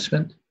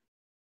investment.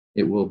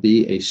 It will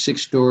be a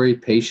 6-story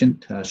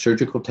patient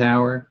surgical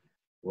tower.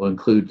 It will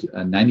include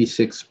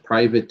 96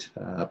 private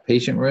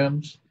patient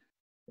rooms.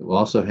 It will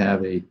also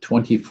have a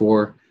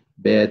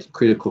 24-bed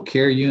critical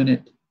care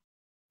unit,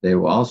 There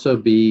will also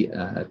be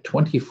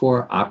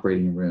 24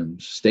 operating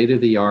rooms,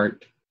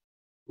 state-of-the-art,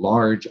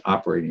 large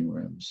operating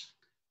rooms.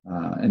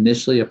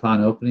 Initially,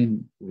 upon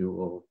opening, we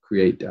will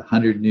create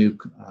 100 new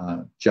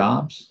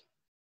jobs.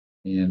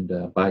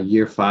 And by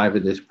year 5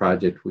 of this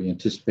project, we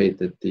anticipate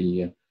that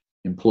the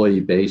employee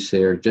base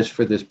there, just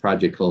for this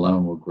project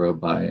alone, will grow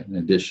by an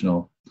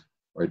additional,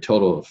 or a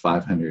total of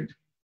 500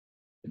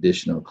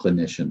 additional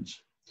clinicians.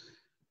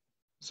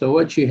 So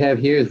what you have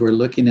here is we're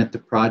looking at the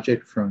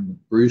project from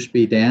Bruce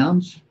B.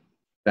 Downs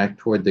back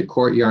toward the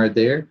courtyard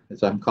there,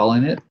 as I'm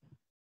calling it.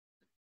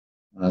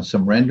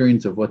 Some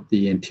renderings of what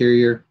the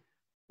interior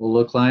will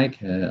look like.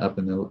 Up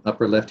in the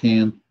upper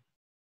left-hand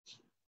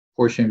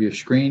portion of your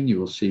screen, you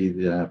will see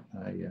the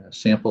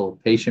sample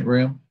patient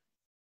room.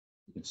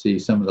 You can see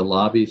some of the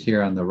lobbies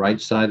here on the right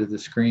side of the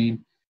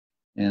screen.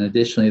 And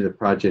additionally, the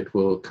project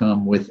will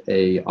come with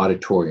an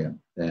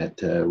auditorium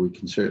that we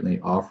can certainly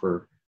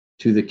offer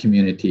to the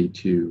community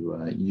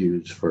to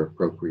use for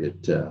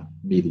appropriate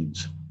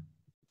meetings.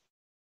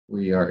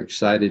 We are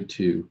excited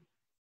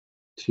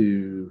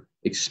to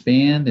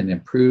expand and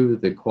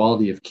improve the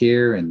quality of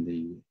care and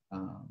the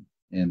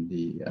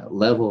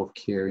level of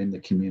care in the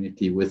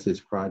community with this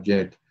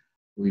project.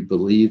 We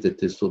believe that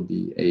this will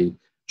be a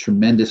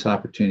tremendous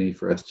opportunity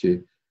for us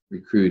to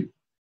recruit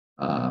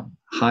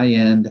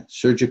high-end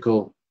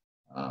surgical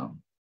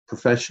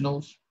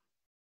professionals,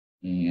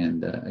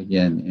 and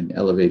again, in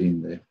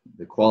elevating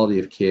the quality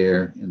of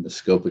care and the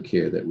scope of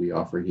care that we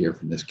offer here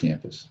from this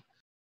campus.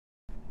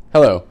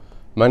 Hello,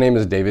 my name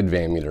is David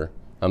Van Meter.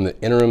 I'm the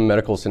Interim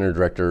Medical Center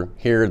Director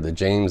here at the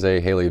James A.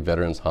 Haley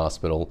Veterans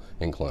Hospital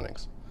and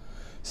Clinics.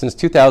 Since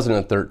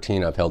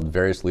 2013, I've held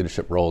various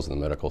leadership roles in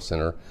the medical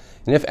center,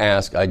 and if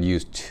asked, I'd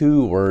use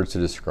 2 words to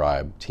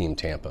describe Team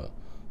Tampa.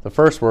 The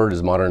first word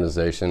is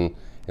modernization,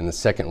 and the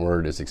second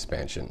word is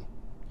expansion.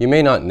 You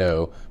may not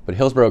know, but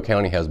Hillsborough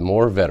County has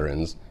more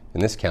veterans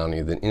in this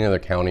county than any other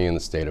county in the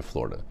state of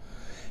Florida.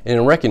 And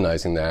in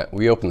recognizing that,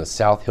 we opened the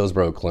South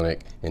Hillsborough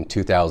Clinic in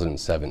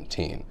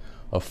 2017,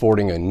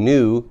 affording a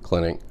new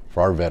clinic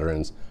for our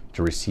veterans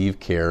to receive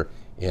care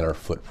in our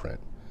footprint.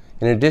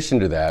 In addition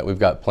to that, we've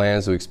got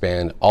plans to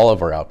expand all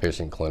of our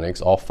outpatient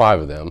clinics, all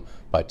 5 of them,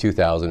 by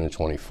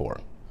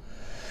 2024.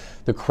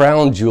 The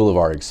crown jewel of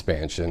our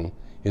expansion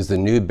is the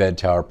new bed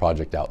tower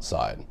project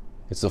outside.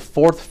 It's the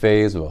 4th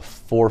phase of a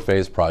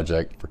 4-phase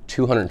project for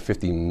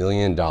 $250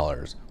 million,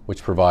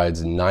 which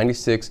provides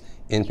 96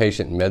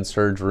 inpatient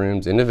med-surg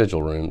rooms,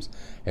 individual rooms,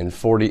 and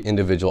 40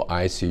 individual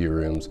ICU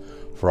rooms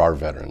for our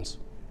veterans.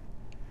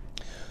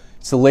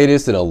 It's the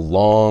latest in a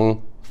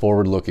long,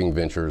 forward-looking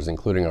ventures,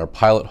 including our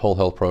pilot whole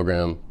health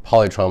program,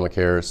 polytrauma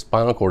care,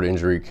 spinal cord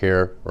injury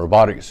care,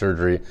 robotic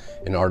surgery,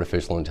 and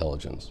artificial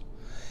intelligence.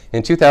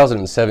 In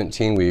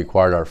 2017, we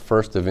acquired our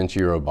first Da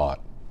Vinci robot.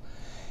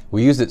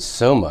 We used it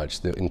so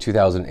much that in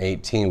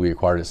 2018, we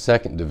acquired a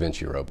second Da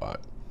Vinci robot.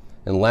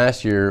 And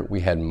last year,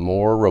 we had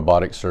more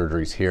robotic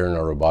surgeries here in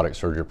our robotic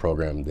surgery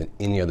program than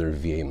any other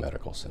VA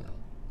medical center.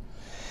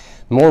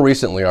 More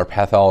recently, our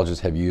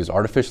pathologists have used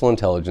artificial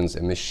intelligence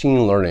and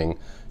machine learning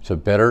to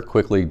better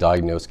quickly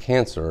diagnose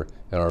cancer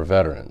in our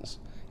veterans.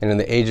 And in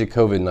the age of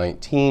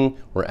COVID-19,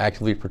 we're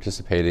actively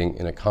participating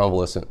in a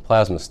convalescent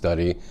plasma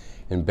study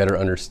and better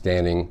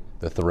understanding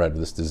the threat of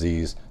this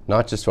disease,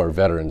 not just to our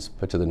veterans,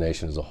 but to the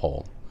nation as a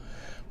whole.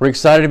 We're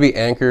excited to be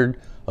anchored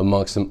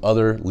amongst some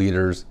other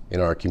leaders in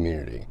our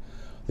community.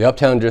 The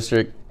Uptown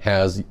District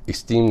has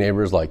esteemed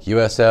neighbors like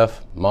USF,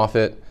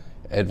 Moffitt,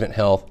 Advent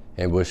Health,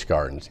 and Busch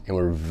Gardens, and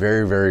we're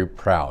very, very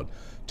proud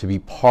to be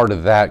part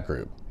of that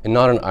group and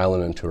not an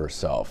island unto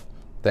herself.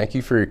 Thank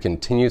you for your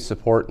continued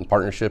support and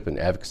partnership and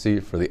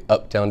advocacy for the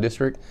Uptown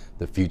District.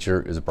 The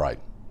future is bright.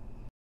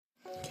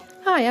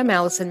 Hi, I'm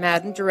Allison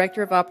Madden,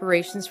 Director of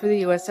Operations for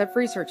the USF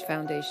Research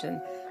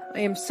Foundation. I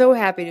am so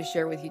happy to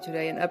share with you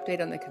today an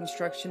update on the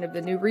construction of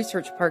the new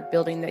Research Park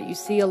building that you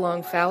see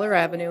along Fowler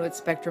Avenue at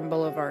Spectrum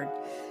Boulevard.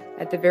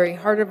 At the very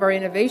heart of our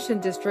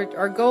innovation district,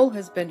 our goal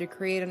has been to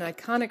create an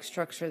iconic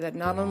structure that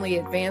not only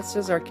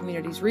advances our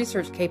community's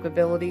research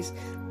capabilities,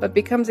 but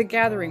becomes a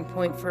gathering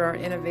point for our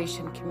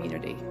innovation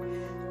community.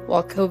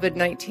 While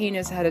COVID-19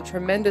 has had a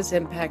tremendous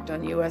impact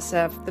on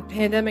USF, the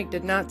pandemic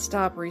did not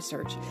stop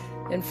research.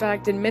 In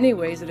fact, in many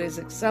ways, it has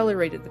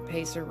accelerated the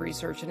pace of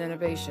research and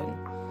innovation.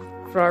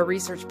 For our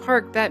research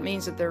park, that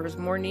means that there is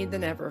more need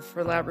than ever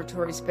for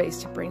laboratory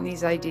space to bring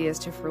these ideas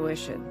to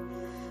fruition.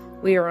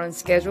 We are on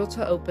schedule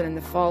to open in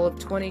the fall of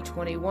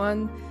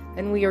 2021,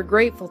 and we are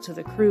grateful to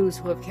the crews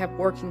who have kept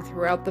working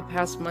throughout the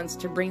past months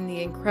to bring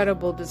the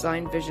incredible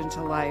design vision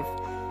to life.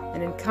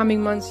 And in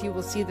coming months, you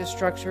will see the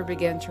structure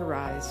begin to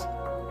rise.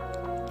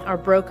 Our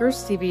brokers,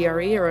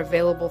 CBRE, are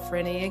available for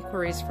any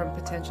inquiries from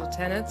potential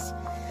tenants.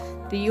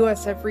 The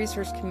USF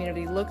research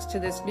community looks to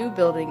this new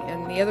building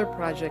and the other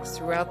projects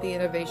throughout the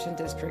Innovation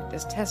District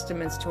as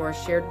testaments to our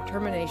shared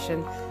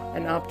determination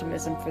and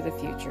optimism for the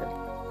future.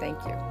 Thank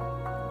you.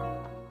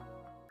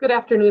 Good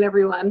afternoon,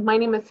 everyone. My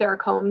name is Sarah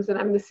Combs, and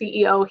I'm the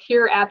CEO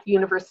here at the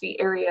University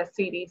Area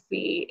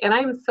CDC. And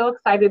I'm so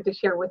excited to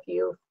share with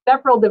you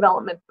several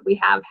developments that we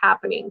have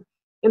happening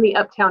in the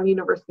Uptown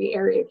University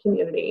area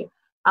community.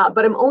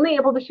 But I'm only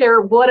able to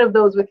share one of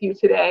those with you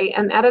today,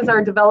 and that is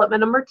our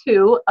development number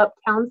 2,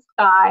 Uptown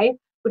Sky,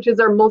 which is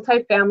our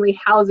multifamily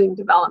housing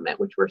development,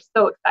 which we're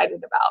so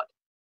excited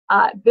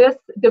about. This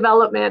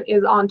development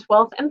is on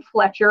 12th and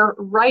Fletcher,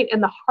 right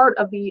in the heart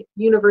of the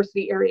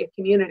university area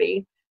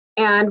community.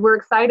 And we're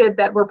excited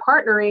that we're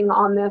partnering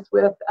on this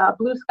with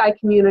Blue Sky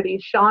Community.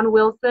 Sean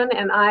Wilson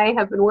and I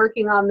have been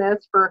working on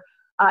this for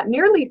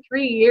nearly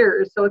 3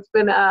 years, so it's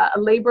been a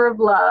labor of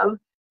love.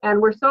 And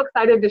we're so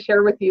excited to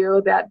share with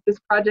you that this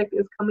project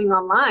is coming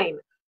online.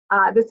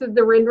 This is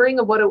the rendering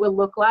of what it will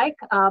look like.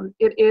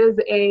 It is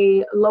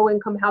a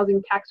low-income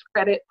housing tax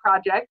credit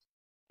project,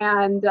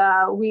 and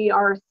we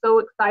are so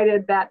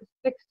excited that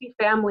 60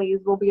 families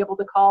will be able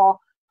to call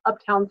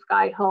Uptown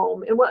Sky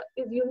home. And what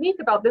is unique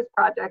about this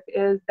project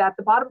is that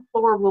the bottom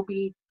floor will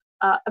be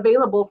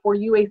available for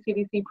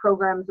UACDC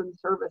programs and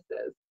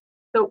services.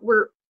 So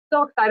we're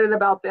so excited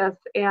about this,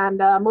 and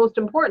most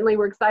importantly,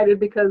 we're excited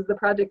because the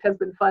project has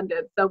been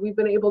funded. So we've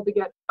been able to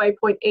get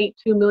 $5.82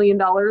 million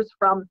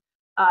from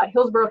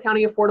Hillsborough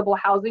County Affordable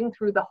Housing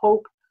through the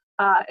HOPE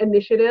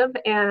initiative,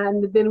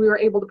 and then we were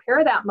able to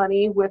pair that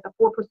money with a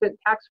 4%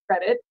 tax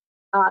credit,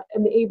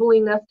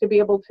 enabling us to be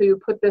able to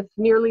put this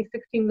nearly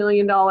 $16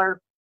 million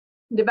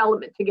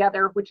development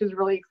together, which is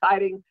really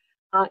exciting.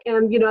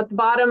 And at the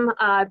bottom,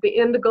 the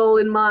end goal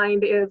in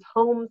mind is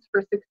homes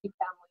for 60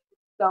 families.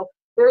 So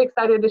very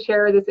excited to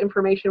share this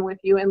information with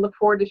you, and look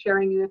forward to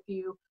sharing with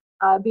you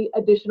the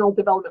additional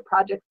development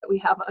projects that we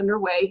have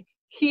underway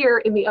here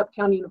in the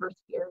Uptown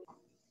University area.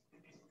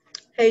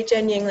 Hey,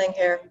 Jen Yingling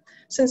here.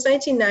 Since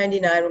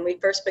 1999, when we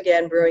first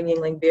began brewing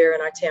Yingling beer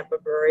in our Tampa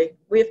brewery,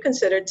 we have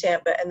considered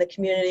Tampa and the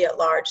community at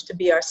large to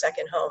be our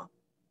second home.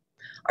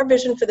 Our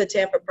vision for the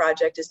Tampa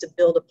project is to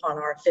build upon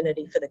our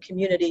affinity for the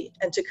community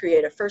and to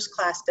create a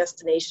first-class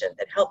destination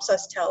that helps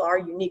us tell our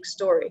unique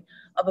story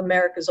of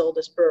America's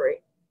oldest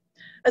brewery.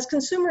 As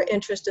consumer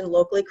interest in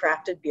locally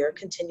crafted beer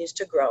continues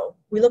to grow,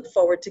 we look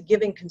forward to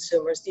giving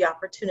consumers the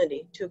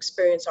opportunity to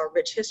experience our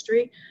rich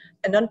history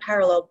and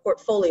unparalleled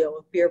portfolio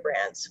of beer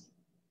brands.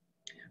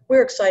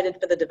 We're excited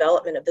for the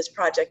development of this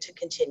project to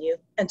continue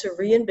and to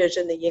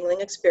re-envision the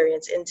Yingling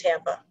experience in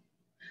Tampa.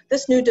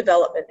 This new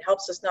development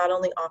helps us not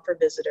only offer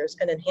visitors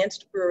an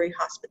enhanced brewery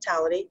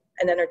hospitality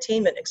and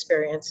entertainment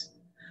experience,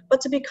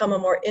 but to become a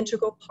more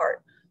integral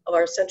part of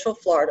our Central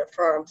Florida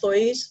for our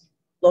employees,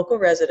 local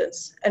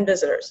residents, and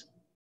visitors.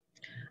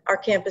 Our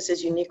campus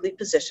is uniquely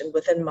positioned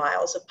within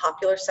miles of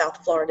popular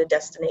South Florida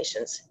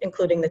destinations,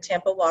 including the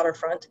Tampa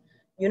waterfront,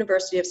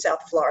 University of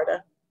South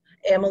Florida,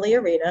 Amalie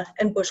Arena,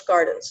 and Busch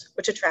Gardens,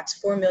 which attracts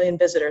 4 million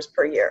visitors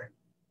per year.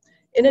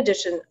 In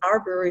addition, our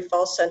brewery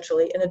falls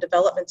centrally in a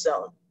development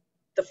zone,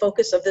 the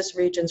focus of this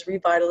region's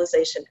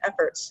revitalization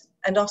efforts,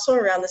 and also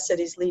around the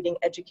city's leading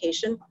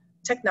education,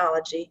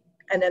 technology,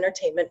 and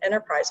entertainment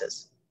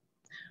enterprises.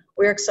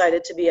 We're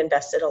excited to be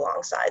invested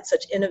alongside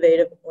such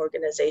innovative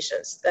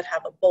organizations that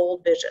have a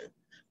bold vision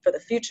for the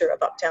future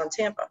of Uptown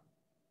Tampa.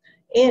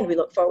 And we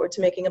look forward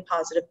to making a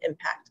positive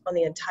impact on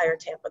the entire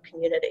Tampa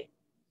community.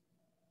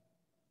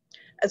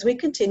 As we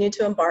continue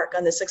to embark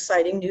on this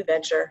exciting new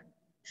venture,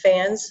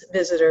 fans,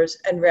 visitors,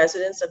 and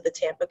residents of the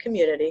Tampa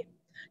community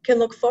can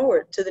look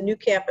forward to the new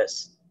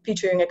campus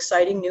featuring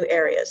exciting new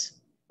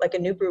areas like a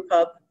new brew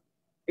pub,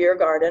 beer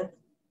garden,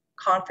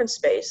 conference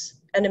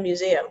space, and a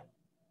museum.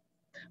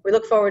 We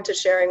look forward to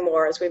sharing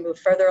more as we move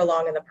further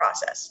along in the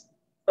process.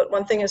 But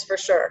one thing is for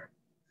sure,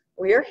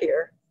 we are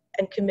here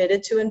and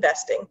committed to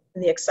investing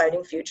in the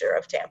exciting future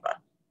of Tampa.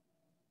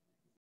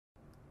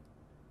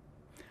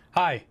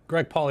 Hi,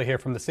 Greg Pauly here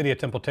from the City of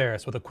Temple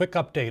Terrace with a quick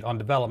update on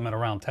development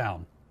around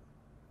town.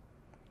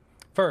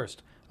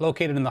 First,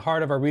 located in the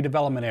heart of our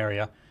redevelopment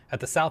area, at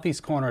the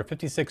southeast corner of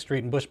 56th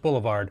Street and Bush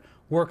Boulevard,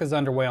 work is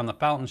underway on the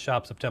Fountain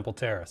Shops of Temple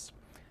Terrace.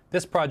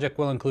 This project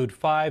will include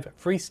 5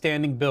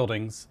 freestanding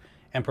buildings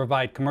and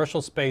provide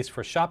commercial space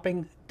for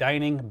shopping,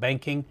 dining,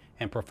 banking,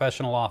 and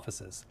professional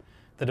offices.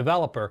 The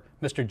developer,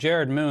 Mr.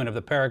 Jared Moon of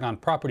the Paragon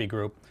Property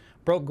Group,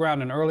 broke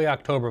ground in early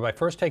October by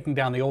first taking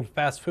down the old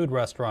fast food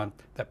restaurant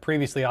that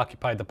previously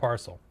occupied the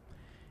parcel.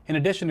 In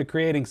addition to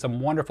creating some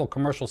wonderful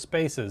commercial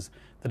spaces,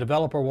 the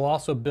developer will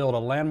also build a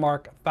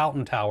landmark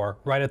fountain tower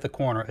right at the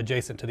corner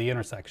adjacent to the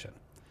intersection.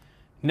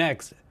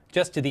 Next,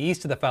 just to the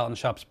east of the Fountain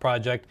Shops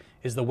project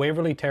is the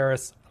Waverly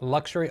Terrace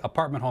luxury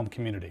apartment home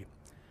community.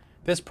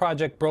 This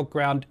project broke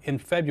ground in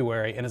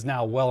February and is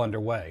now well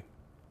underway.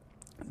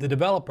 The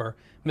developer,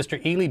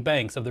 Mr. Ely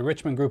Banks of the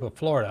Richmond Group of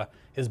Florida,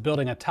 is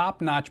building a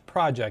top-notch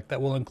project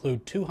that will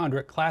include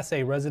 200 Class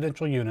A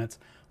residential units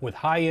with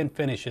high-end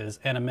finishes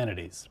and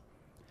amenities.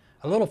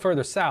 A little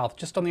further south,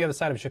 just on the other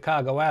side of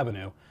Chicago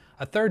Avenue,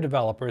 a third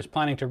developer is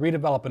planning to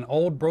redevelop an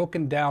old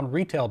broken-down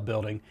retail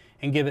building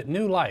and give it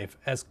new life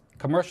as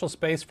commercial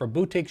space for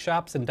boutique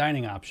shops and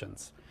dining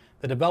options.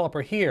 The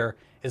developer here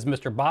is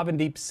Mr.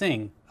 Bhavandeep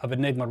Singh of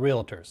Enigma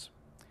Realtors.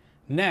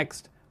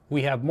 Next,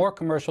 we have more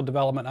commercial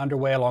development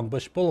underway along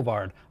Bush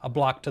Boulevard, a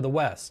block to the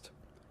west.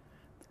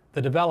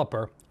 The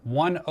developer,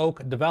 One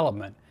Oak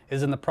Development,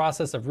 is in the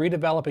process of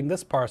redeveloping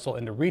this parcel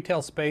into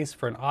retail space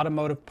for an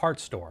automotive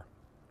parts store.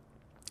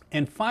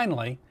 And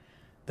finally,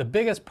 the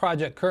biggest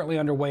project currently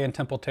underway in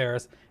Temple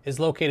Terrace is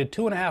located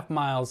 2.5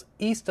 miles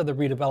east of the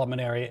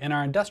redevelopment area in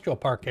our industrial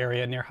park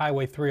area near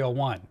Highway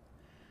 301.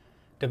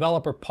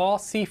 Developer Paul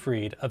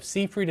Seafried of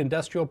Seafried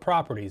Industrial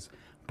Properties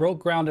broke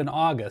ground in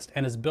August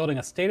and is building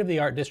a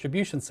state-of-the-art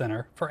distribution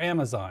center for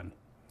Amazon.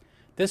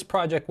 This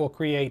project will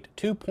create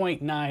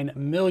 2.9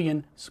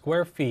 million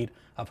square feet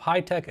of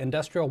high-tech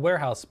industrial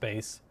warehouse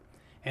space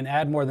and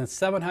add more than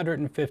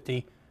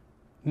 750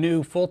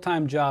 new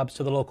full-time jobs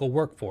to the local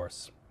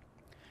workforce.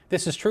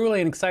 This is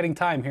truly an exciting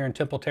time here in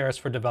Temple Terrace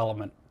for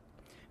development.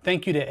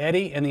 Thank you to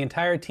Eddie and the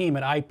entire team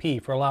at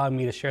IP for allowing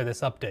me to share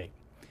this update.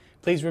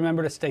 Please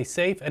remember to stay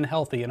safe and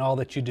healthy in all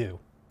that you do.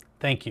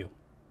 Thank you.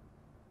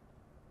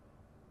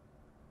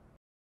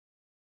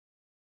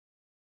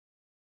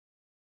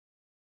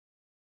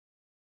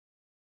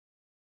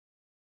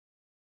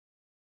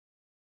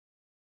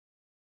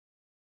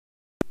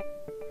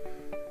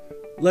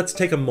 Let's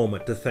take a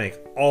moment to thank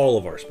all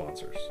of our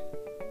sponsors.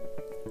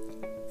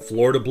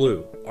 Florida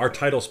Blue, our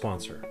title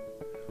sponsor,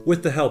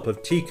 with the help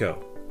of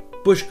Teco,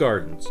 Busch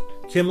Gardens,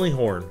 Kimley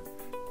Horn,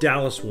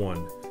 Dalas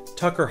One,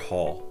 Tucker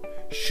Hall,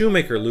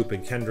 Shumaker Loop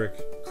and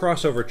Kendrick,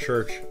 Crossover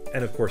Church,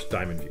 and of course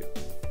Diamond View.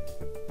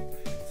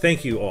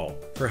 Thank you all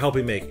for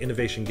helping make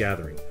Innovation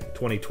Gathering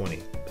 2020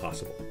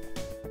 possible.